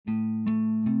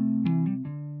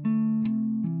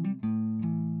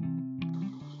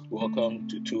welcome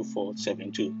to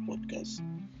 2472 podcast.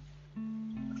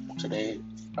 Today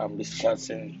I'm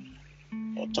discussing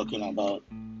or talking about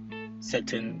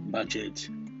setting budget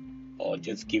or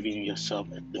just giving yourself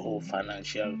the whole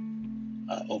financial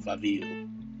overview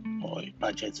or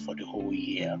budget for the whole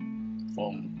year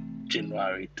from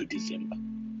January to December.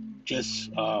 Just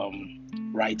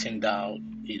writing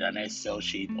down in an Excel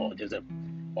sheet or just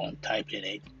on typing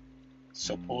it.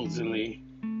 Supposedly,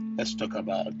 let's talk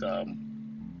about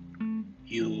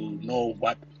you know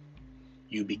what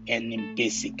you'll be earning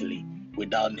basically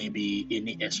without maybe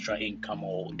any extra income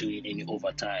or doing any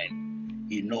overtime.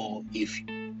 You know, if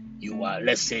you are,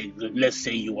 let's say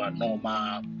you are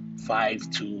normal 9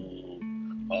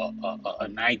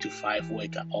 to 5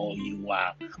 worker, or you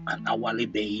are an hourly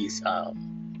base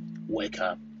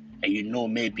worker, and you know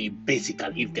maybe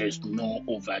basically if there's no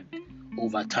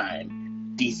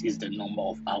overtime, this is the number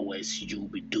of hours you'll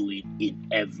be doing in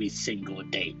every single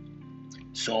day.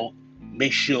 So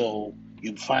make sure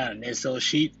you find an Excel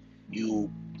sheet,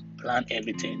 you plan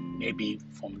everything, maybe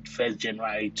from 1st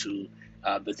January to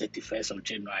the 31st of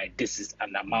January. This is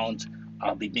an amount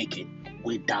I'll be making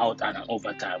without an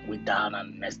overtime, without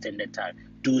an extended time.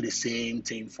 Do the same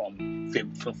thing from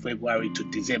February to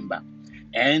December.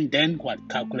 And then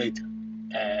calculate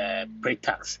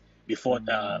pre-tax, before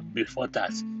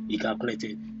tax, you calculate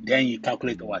it. Then you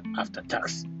calculate what after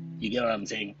tax. You get what I'm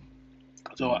saying?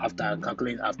 So after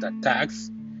calculating after tax,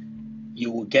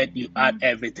 you add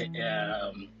everything.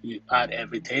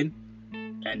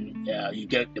 And you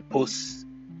get the post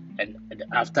and the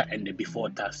after and the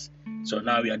before tax. So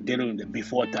now we are dealing with the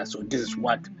before tax. So this is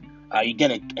what you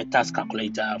get a tax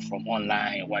calculator from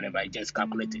online or whatever. You just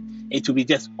calculate it. It will be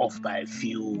just off by a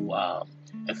few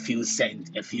cents,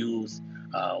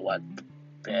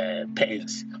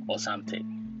 pence or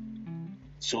something.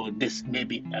 So this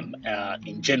maybe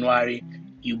in January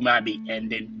you might be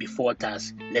ending before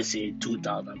tax, let's say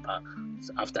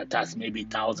 £2,000. After tax maybe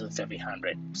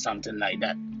 1,700, something like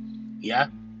that. Yeah.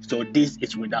 So this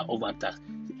is without overtax,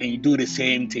 and you do the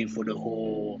same thing for the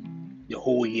whole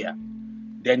year.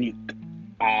 Then you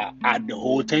add the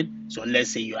whole thing. So let's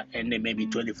say you are ending maybe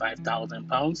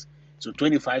 £25,000. So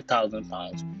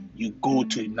 £25,000, you go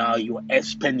to now your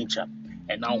expenditure.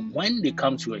 And now when they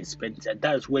come to your expenditure,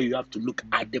 that's where you have to look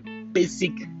at the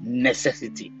basic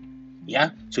necessity.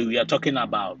 Yeah. So we are talking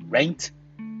about rent.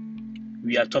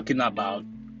 We are talking about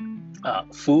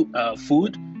food.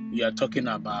 We are talking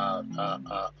about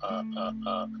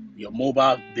your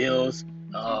mobile bills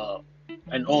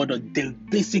and all the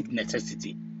basic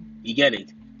necessity. You get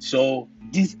it? So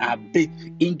these are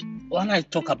when I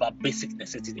talk about basic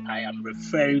necessity, I am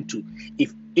referring to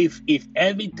if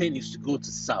everything is to go to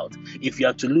south, if you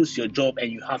have to lose your job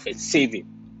and you have a saving,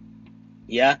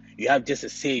 yeah, you have just a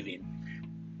saving,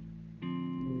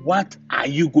 what are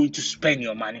you going to spend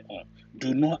your money on?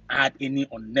 Do not add any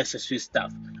unnecessary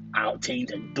stuff,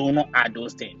 things, and do not add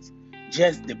those things.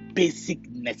 Just the basic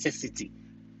necessity.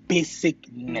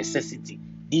 Basic necessity.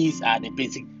 These are the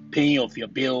basic paying of your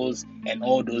bills and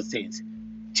all those things.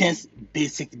 Just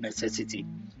basic necessity.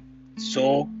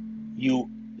 So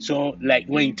like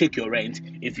when you take your rent,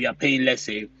 if you are paying, let's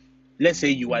say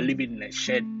you are living in a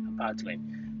shared apartment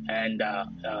and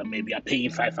maybe are paying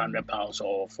 £500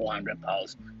 or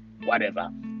 £400, whatever,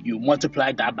 you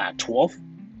multiply that by 12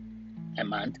 a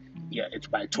month. Yeah, it's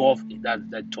by 12. That's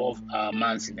the 12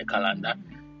 months in the calendar.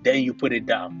 Then you put it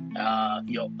down.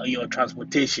 Your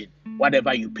transportation,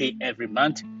 whatever you pay every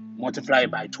month, multiply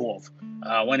it by 12.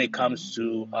 When it comes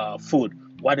to food,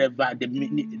 whatever the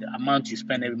amount you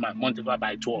spend every month, multiply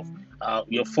by 12.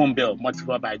 Your phone bill,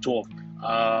 multiply by 12.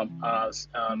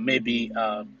 Maybe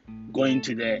going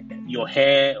to your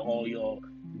hair or your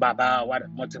baba,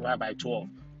 multiply by 12.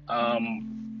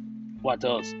 What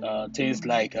else? Things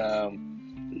like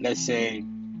let's say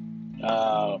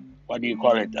what do you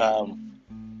call it?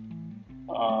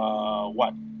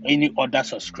 What any other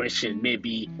subscription,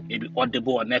 maybe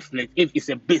Audible or Netflix, if it's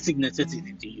a basic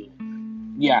necessity to you,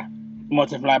 yeah,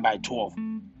 multiply by 12.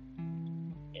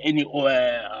 Any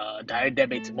direct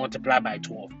debit, multiply by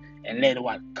 12, and let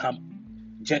what come,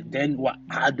 then what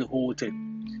add the whole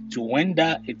thing. So when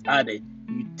that is added,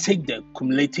 you take the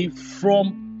cumulative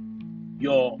from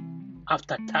your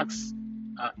after tax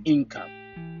income.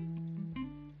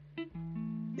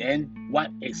 Then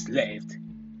what is left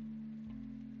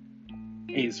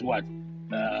is what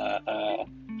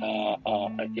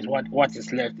what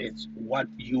is left is what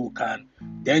you can.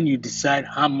 Then you decide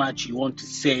how much you want to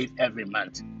save every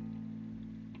month.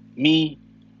 Me,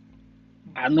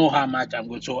 I know how much I'm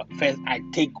going to. So first, I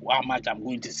take how much I'm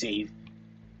going to save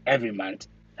every month,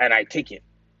 and I take it.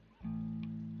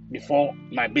 before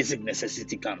my basic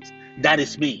necessity comes. That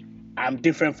is me. I'm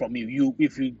different from you.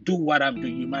 If you do what I'm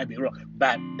doing, you might be wrong,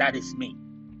 but that is me.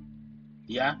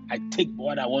 Yeah, I take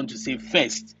what I want to say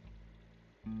first,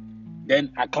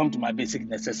 then I come to my basic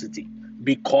necessity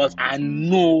because I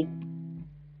know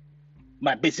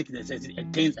my basic necessity.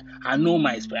 Things I know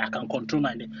I can control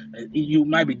my. You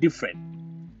might be different.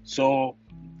 So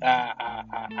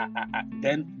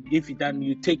then if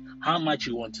you take how much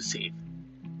you want to save,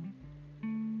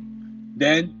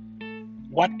 then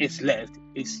what is left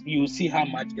is you see how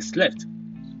much is left.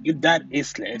 If that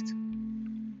is left,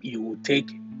 you will take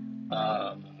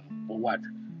that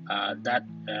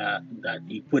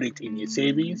you put it in your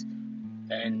savings,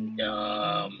 and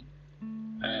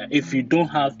if you don't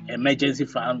have emergency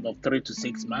fund of 3 to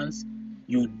 6 months,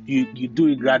 you do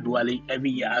it gradually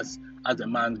every year as the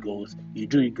month goes. You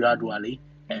do it gradually,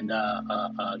 and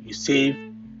you save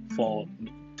for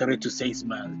 3 to 6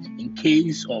 months in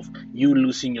case of you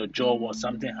losing your job or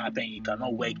something happening, you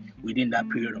cannot work within that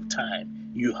period of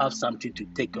time. You have something to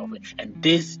take of it, and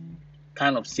this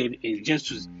kind of saving is just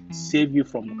to save you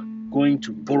from going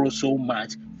to borrow so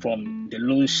much from the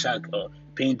loan shark or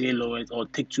paying day loans, or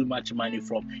take too much money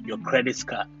from your credit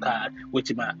card,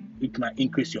 which might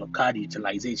increase your card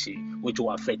utilization, which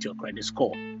will affect your credit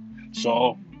score.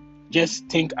 So just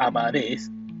think about this.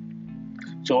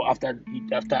 So after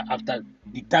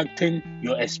deducting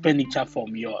your expenditure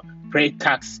from your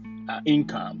pre-tax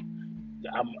income,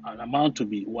 an amount to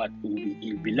be what will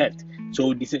be left. So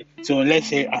let's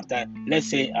say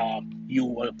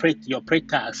your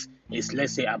pre-tax is,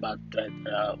 let's say, about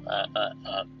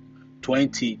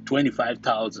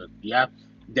 25,000. Yeah,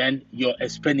 then your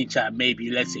expenditure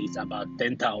maybe, let's say, it's about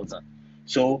 10,000.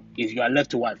 So if you are left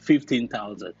to what,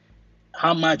 15,000,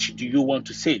 how much do you want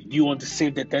to save? Do you want to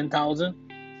save the 10,000?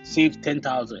 Save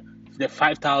 10,000. The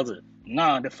 5,000.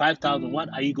 Now the 5,000.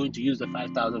 What are you going to use the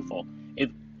 5,000 for?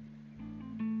 If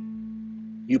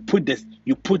you put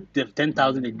the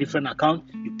 10,000 in a different account,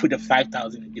 you put the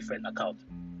 5,000 in a different account.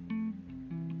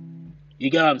 You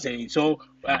get what I'm saying? So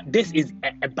this is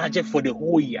a budget for the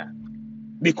whole year,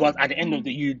 because at the end of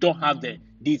the year you don't have this.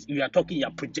 You are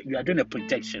doing a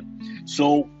projection.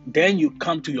 So then you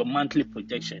come to your monthly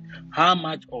projection. How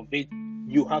much of it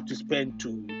you have to spend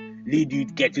to lead you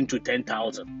getting to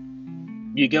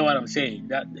 10,000? You get what I'm saying?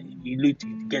 That you need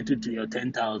to get to your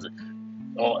 10,000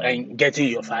 and getting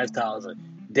your 5,000.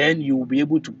 Then you will be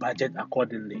able to budget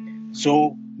accordingly.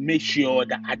 So make sure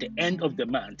that at the end of the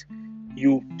month,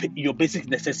 your basic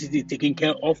necessity is taken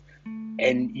care of,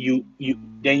 and you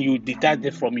deduct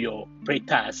it from your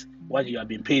pre-tax, what you have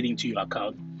been paid into your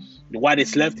account. What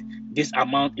is left, this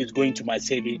amount is going to my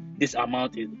saving. This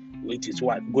amount is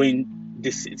what going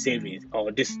this savings,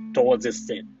 or this towards this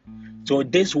thing. So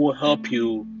this will help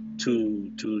you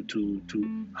to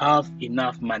have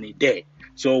enough money there.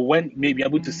 So when maybe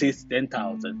able to save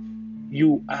 10,000,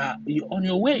 you on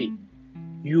your way.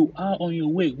 You are on your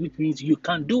way, which means you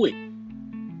can do it.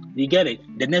 You get it?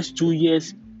 The next 2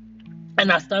 years, and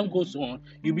as time goes on,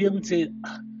 you'll be able to say,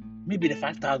 maybe the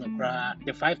 5,000,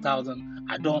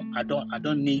 I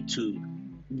don't need to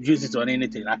use it on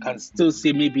anything. I can still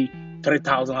say maybe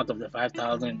 3,000 out of the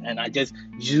 5,000, and I just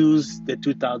use the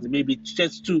 2,000, maybe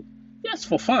just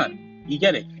for fun. You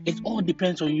get it? It all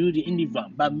depends on you, the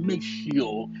individual, but make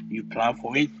sure you plan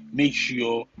for it. Make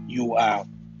sure you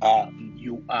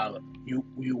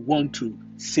want to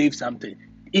save something.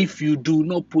 If you do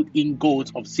not put in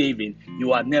goals of saving,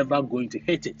 you are never going to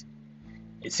hit it.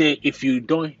 Say if you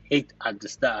don't hit at the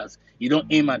stars, you don't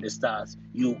aim at the stars,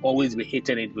 you always be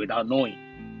hitting it without knowing.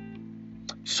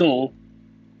 So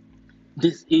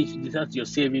this is your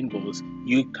saving goals.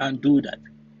 You can do that.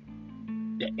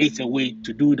 There is a way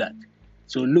to do that.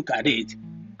 So look at it,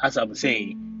 as I'm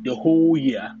saying, the whole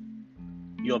year,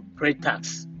 your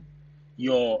pre-tax,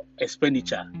 your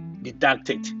expenditure, deduct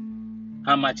it.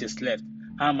 How much is left?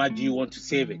 How much do you want to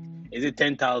save it? Is it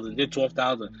 10,000? Is it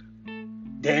 12,000?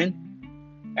 Then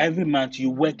every month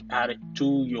you work at it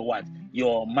to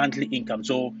your monthly income.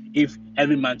 So if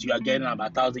every month you are getting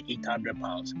about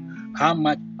 £1,800, how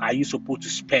much are you supposed to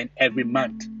spend every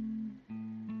month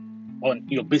on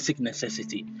your basic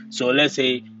necessity? So let's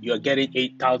say you're getting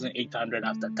 8,800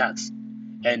 after tax,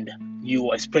 and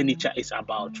your expenditure is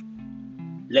about,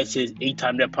 let's say,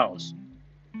 £800.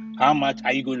 How much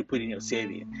are you going to put in your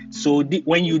saving? So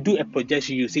when you do a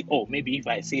projection, you say, oh, maybe if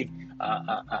I save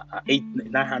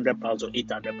 £900 or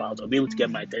 £800, I'll be able to get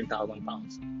my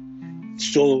 £10,000.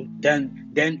 So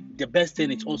then the best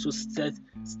thing is also set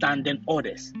standing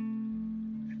orders.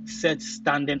 Set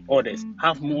standing orders.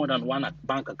 Have more than one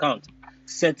bank account.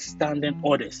 Set standing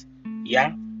orders.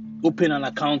 Yeah. open an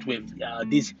account with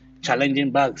these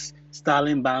challenging banks,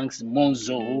 Starling Banks,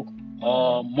 Monzo,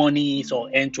 or Monies or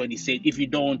N26 if you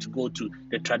don't want to go to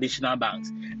the traditional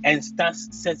banks, and set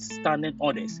standing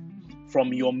orders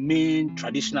from your main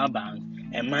traditional bank,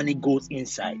 and money goes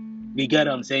inside. You get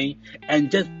what I'm saying?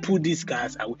 And just put these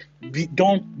cards out.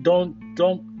 Don't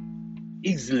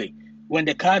easily. When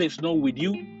the card is not with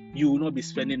you, you will not be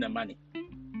spending the money.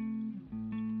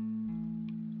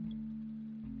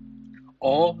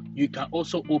 Or you can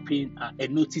also open a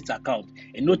notice account.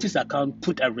 A notice account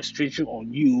put a restriction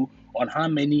on you on how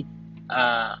many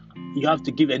you have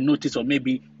to give a notice, or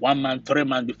maybe 1 month, 3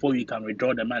 months before you can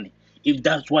withdraw the money. If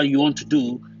that's what you want to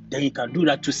do, then you can do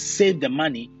that to save the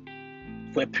money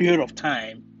for a period of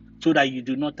time, so that you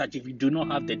do not touch if you do not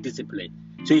have the discipline.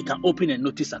 So you can open a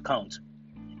notice account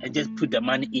and just put the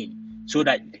money in, so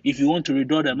that if you want to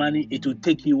withdraw the money, it will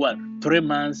take you 3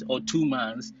 months or 2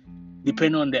 months,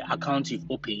 depending on the account you've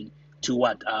opened, to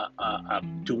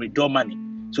to withdraw money.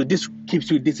 So this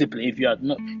keeps you disciplined. If you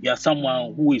are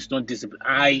someone who is not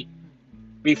disciplined,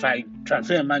 if I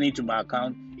transfer money to my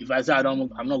account, if I say I'm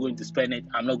not going to spend it,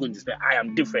 I'm not going to spend. I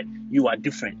am different. You are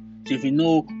different. So if you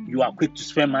know you are quick to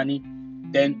spend money,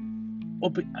 then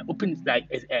open like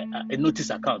a notice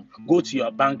account. Go to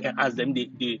your bank and ask them.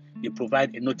 They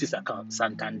provide a notice account,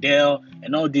 Santander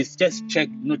and all this. Just check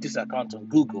notice account on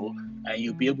Google, and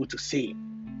you'll be able to save.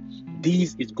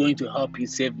 This is going to help you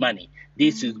save money.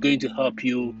 This is going to help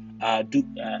you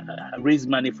raise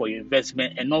money for your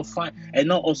investment, and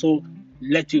not also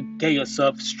let you get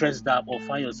yourself stressed up or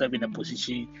find yourself in a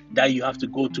position that you have to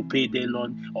go to payday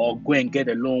loan, or go and get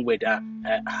a loan with a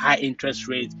high interest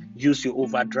rate, use your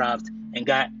overdraft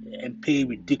and pay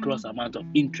ridiculous amount of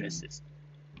interest.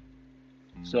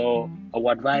 So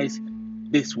our advice,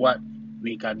 this is what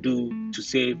we can do to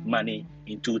save money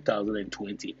in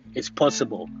 2020. It's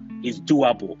possible. It's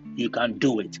doable. You can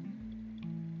do it.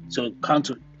 So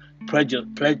pledge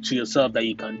to yourself that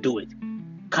you can do it.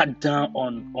 Cut down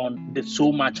on the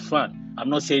so much fun. I'm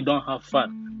not saying don't have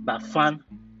fun, but fun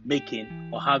making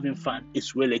or having fun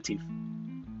is relative.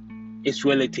 It's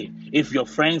relative. If your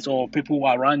friends or people who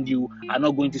are around you are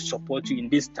not going to support you in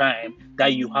this time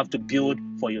that you have to build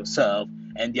for yourself,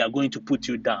 and they are going to put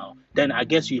you down, then I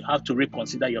guess you have to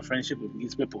reconsider your friendship with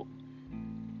these people.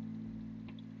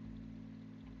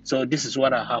 So this is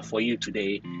what I have for you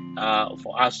today,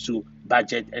 for us to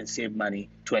budget and save money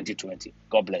 2020.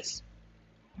 God bless.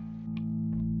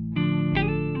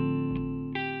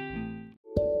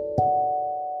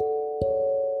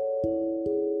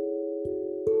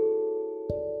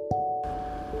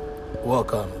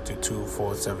 Welcome to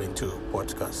 2472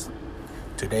 podcast.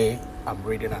 Today I'm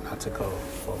reading an article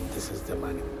from This Is the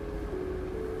Money.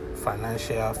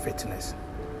 Financial fitness.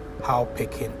 How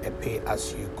picking a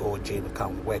pay-as-you-go gym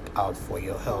can work out for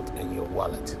your health and your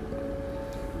wallet.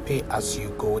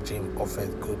 Pay-as-you-go gym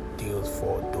offers good deals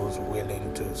for those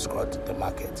willing to scrut the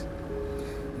market.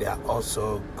 There are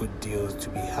also good deals to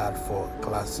be had for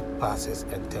class passes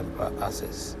and temporary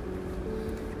access.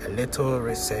 A little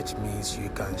research means you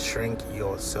can shrink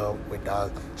yourself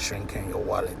without shrinking your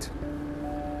wallet.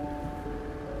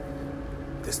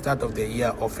 The start of the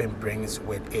year often brings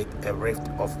with it a rift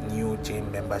of new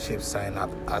gym membership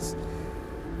sign-up as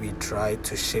we try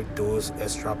to shave those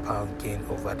extra pounds gained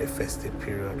over the festive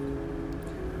period.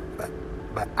 But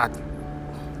at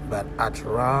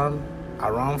around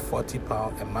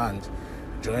 £40 a month,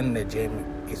 joining the gym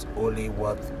is only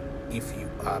worth if you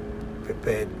are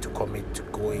prepared to commit to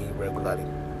going regularly.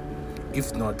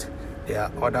 If not, there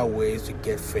are other ways to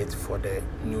get fit for the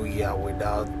new year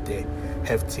without the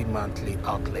hefty monthly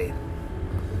outlay.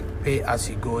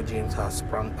 Pay-as-you-go gyms have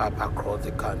sprung up across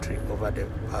the country over the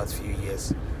past few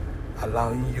years,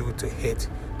 allowing you to hit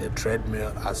the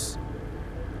treadmill as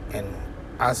and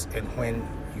when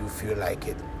you feel like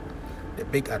it. The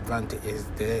big advantage is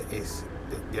there is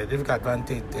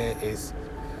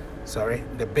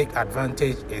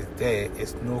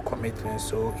no commitment.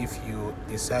 So if you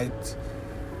decide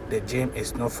the gym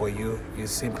is not for you, you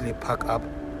simply pack up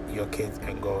your kids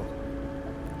and go.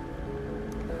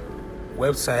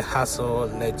 Website Hustle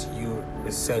lets you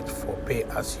research for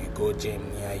pay-as-you-go gym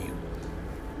near you,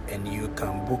 and you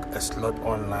can book a slot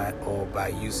online or by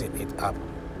using it app.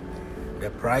 The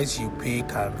price you pay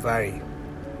can vary.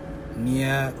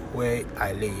 Near where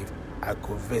I live, I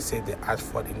could visit the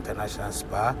Ashford International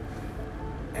Spa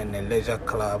and a leisure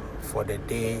club for the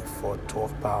day for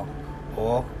 £12,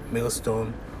 or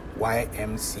Millstone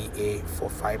YMCA for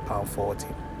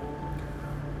 £5.40.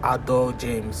 Outdoor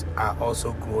gyms are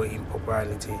also growing in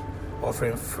popularity,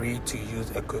 offering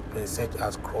free-to-use equipment such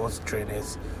as cross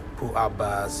trainers, pull-up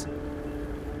bars,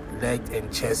 leg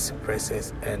and chest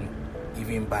presses, and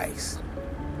even bikes.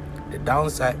 The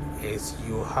downside is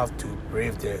you have to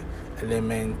brave the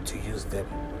element to use them.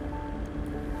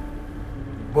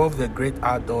 Both the Great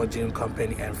Outdoor Gym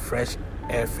Company and Fresh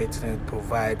Air Fitness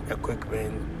provide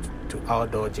equipment to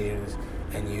outdoor gyms,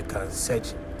 and you can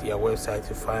search their website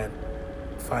to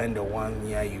find the one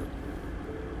near you.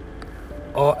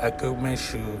 All equipment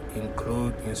should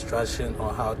include instruction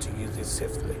on how to use it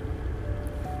safely.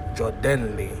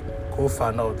 Jordan Lee,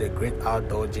 co-founder of the Great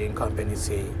Outdoor Gym Company,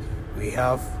 says, "We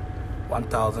have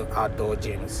 1,000 outdoor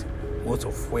gyms, most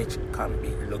of which can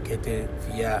be located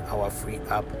via our free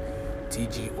app,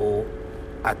 TGO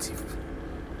Active.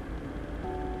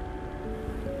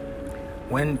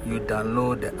 When you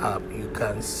download the app, you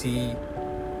can see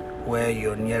where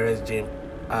your nearest gym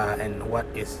are and what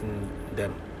is in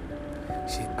them."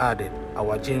 She added,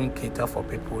 "Our gym cater for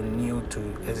people new to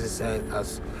exercise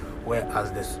as well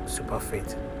as the super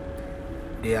fit.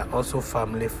 They are also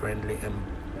family friendly and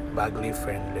baggy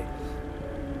friendly."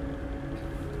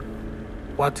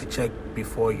 What to check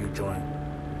before you join?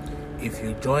 If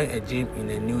you join a gym in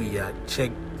a new year,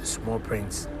 check the small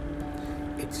prints.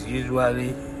 It's usual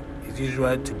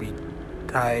to be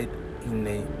tied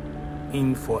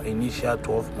in for initial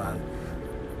 12 months,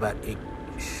 but it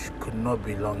could not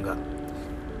be longer.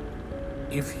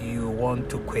 If you want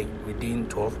to quit within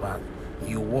 12 months,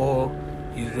 you will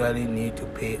usually need to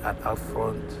pay an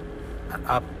upfront and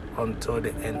up until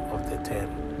the end of the term.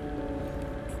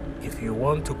 If you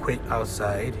want to quit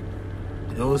outside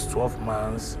those 12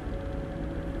 months,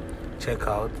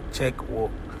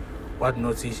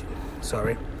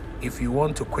 If you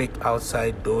want to quit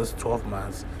outside those 12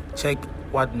 months, check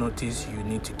what notice you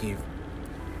need to give.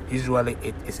 Usually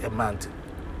it is a month.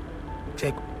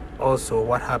 Check also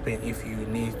what happens if you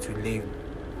need to leave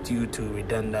due to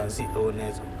redundancy,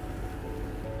 illness,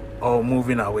 or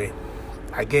moving away.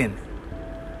 Again,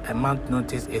 a month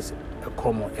notice is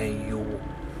common, and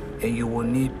you will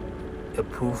need a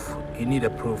proof. You need a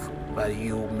proof, but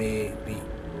you may be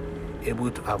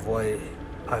able to avoid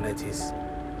penalties.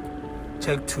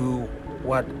 Check too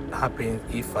what happens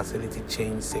if facility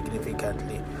change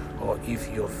significantly or if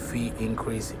your fee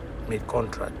increase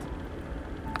mid-contract.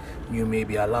 You may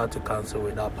be allowed to cancel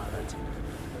without penalty.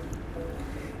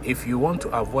 If you want to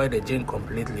avoid the gym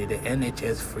completely, the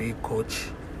NHS free coach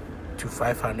to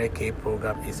 500k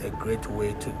program is a great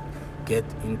way to get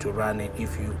into running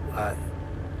if you are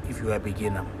a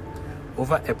beginner.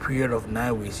 Over a period of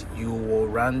 9 weeks, you will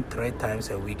run 3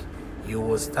 times a week. You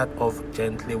will start off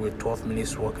gently with 12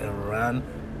 minutes walk and run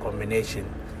combination,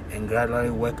 and gradually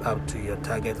work up to your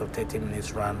target of 30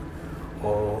 minutes run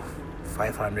or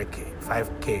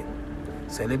 5k.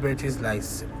 Celebrities like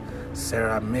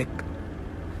Sarah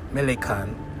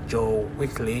Millican, Joe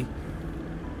Wickley,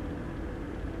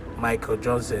 Michael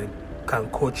Johnson can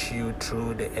coach you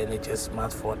through the NHS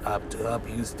smartphone app to help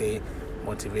you stay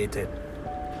motivated.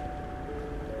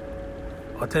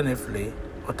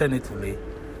 Alternatively,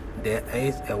 there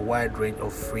is a wide range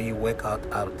of free workout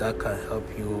apps that can help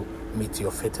you meet your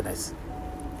fitness.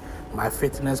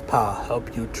 MyFitnessPal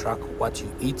helps you track what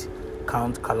you eat,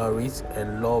 count calories,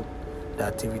 and log the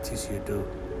activities you do.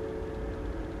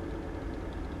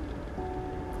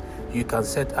 You can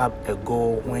set up a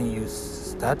goal when you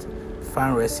start,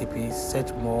 find recipes,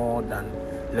 search more than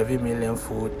 11 million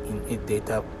food in its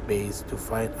database to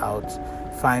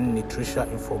find nutritional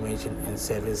information and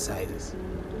serving sizes.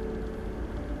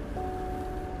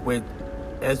 With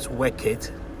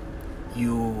S-Workit,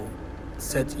 you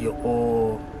set your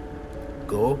own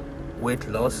goal, weight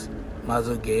loss,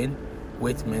 muscle gain,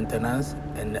 weight maintenance,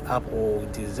 and the app will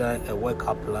design a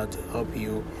workout plan to help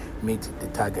you meet the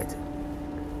target.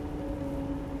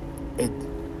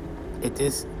 It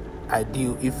is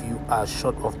ideal if you are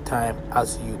short of time,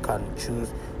 as you can choose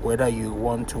whether you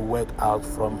want to work out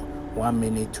from 1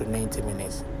 minute to 90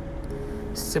 minutes.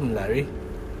 Similarly,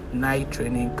 Nike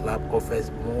Training Club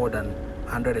offers more than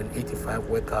 185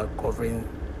 workouts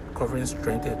covering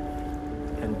strength,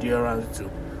 endurance, to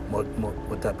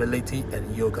mobility,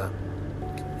 and yoga.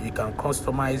 You can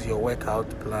customize your workout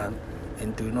plan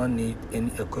and do not need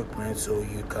any equipment, so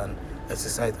you can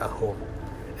exercise at home,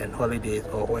 and holidays,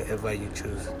 or wherever you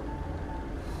choose.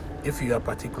 If you are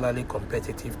particularly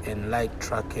competitive and like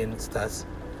tracking stats,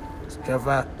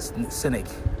 Strava Sync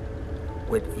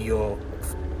with your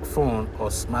phone or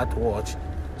smartwatch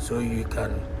so you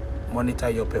can monitor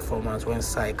your performance when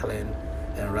cycling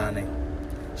and running.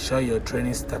 Share your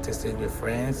training statistics with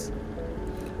friends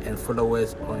and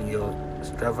followers on your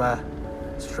Strava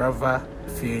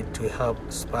feed to help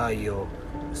spur you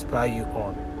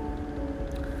on.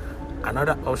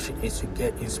 Another option is to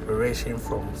get inspiration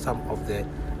from some of the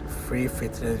free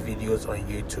fitness videos on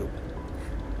YouTube.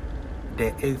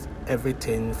 There is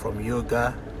everything from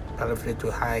yoga, powerlifting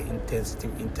to high intensity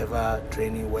interval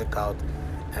training workout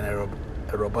and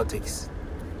aerobotics.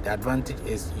 The advantage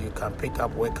is you can pick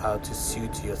up workout to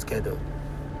suit your schedule.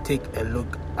 Take a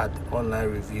look at online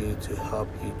review to help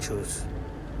you choose.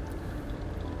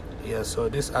 So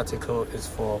this article is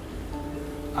for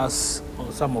us,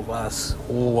 or some of us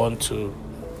who want to,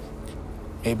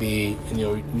 maybe in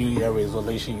your New Year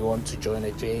resolution, you want to join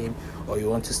a gym or you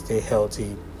want to stay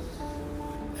healthy,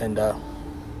 and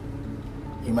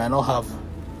you might not have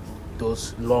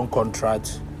those long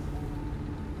contracts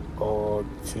or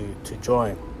to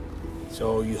join.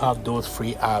 So you have those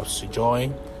free apps to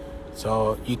join.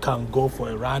 So you can go for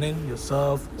a running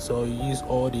yourself. So you use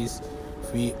all these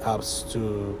free apps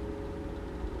to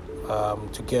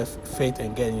get fit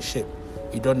and get in shape.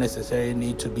 You don't necessarily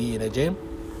need to be in a gym.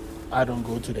 I don't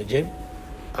go to the gym.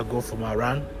 I go for my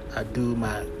run. I do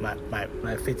my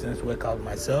fitness workout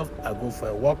myself. I go for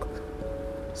a walk.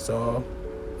 So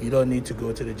you don't need to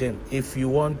go to the gym. If you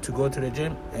want to go to the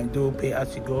gym and do pay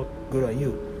as you go, good on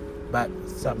you. But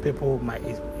some people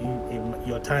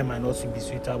your time might not be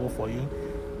suitable for you.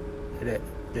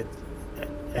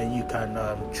 And you can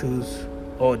choose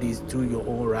all these, do your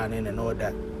own running and all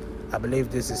that. I believe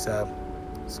this is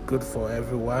it's good for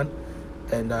everyone.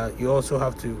 And you also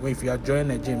have to, if you are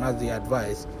joining a gym, as the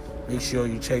advice, make sure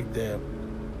you check the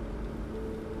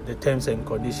terms and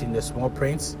conditions, the small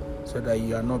prints, so that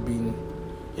you are not being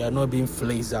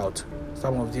flazed out.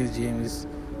 Some of these gyms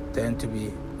tend to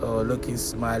be looking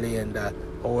smiley and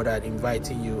all that,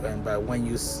 inviting you, and but when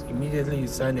you immediately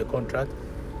sign a contract,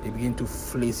 they begin to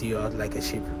flaze you out like a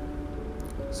sheep.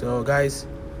 So guys,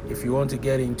 if you want to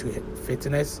get into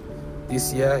fitness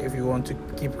this year, if you want to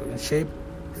keep in shape,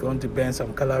 if you want to burn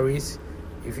some calories,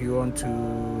 if you want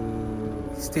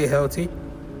to stay healthy,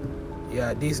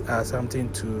 these are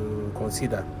something to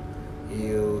consider.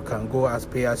 You can go as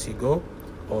pay as you go,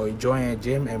 or join a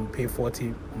gym and pay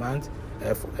 40 months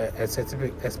a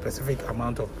specific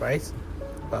amount of price.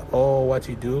 But all what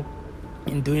you do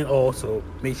in doing, also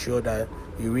make sure that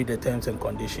you read the terms and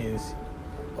conditions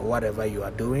or whatever you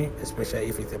are doing, especially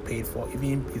if it's a paid for,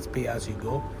 even if it's pay as you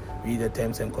go. Read the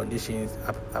terms and conditions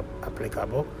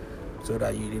applicable, so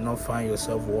that you do not find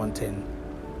yourself wanting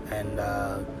and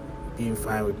being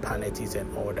fine with penalties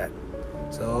and all that.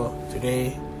 So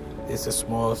today, it's a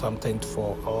small something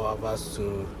for all of us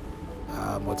to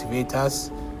motivate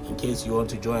us. In case you want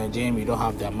to join a gym, you don't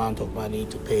have the amount of money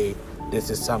to pay. This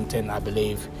is something I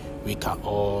believe we can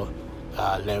all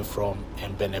learn from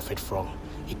and benefit from.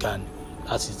 You can,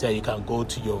 as you said, you can go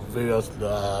to your various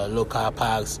local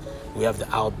parks. We have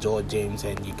the outdoor gyms,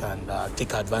 and you can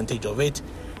take advantage of it.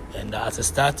 And as a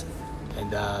start,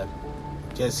 and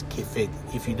just keep fit.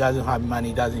 If you doesn't have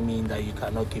money, doesn't mean that you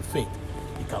cannot keep fit.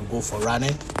 You can go for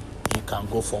running. You can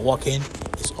go for walking.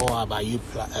 It's all about you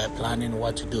planning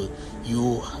what to do.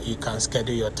 You can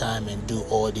schedule your time and do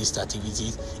all these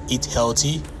activities. Eat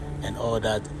healthy and all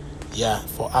that.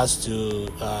 For us to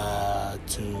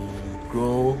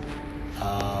grow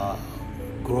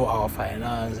our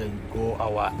finance and grow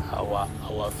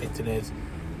our fitness,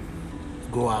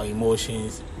 grow our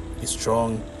emotions, be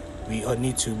strong. We all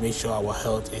need to make sure our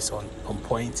health is on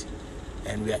point,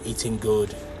 and we are eating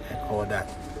good and all that.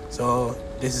 So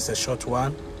this is a short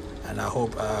one, and I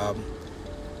hope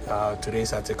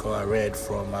today's article I read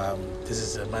from This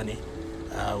Is the Money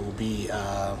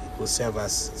will serve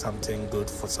as something good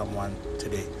for someone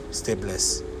today. Stay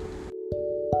blessed.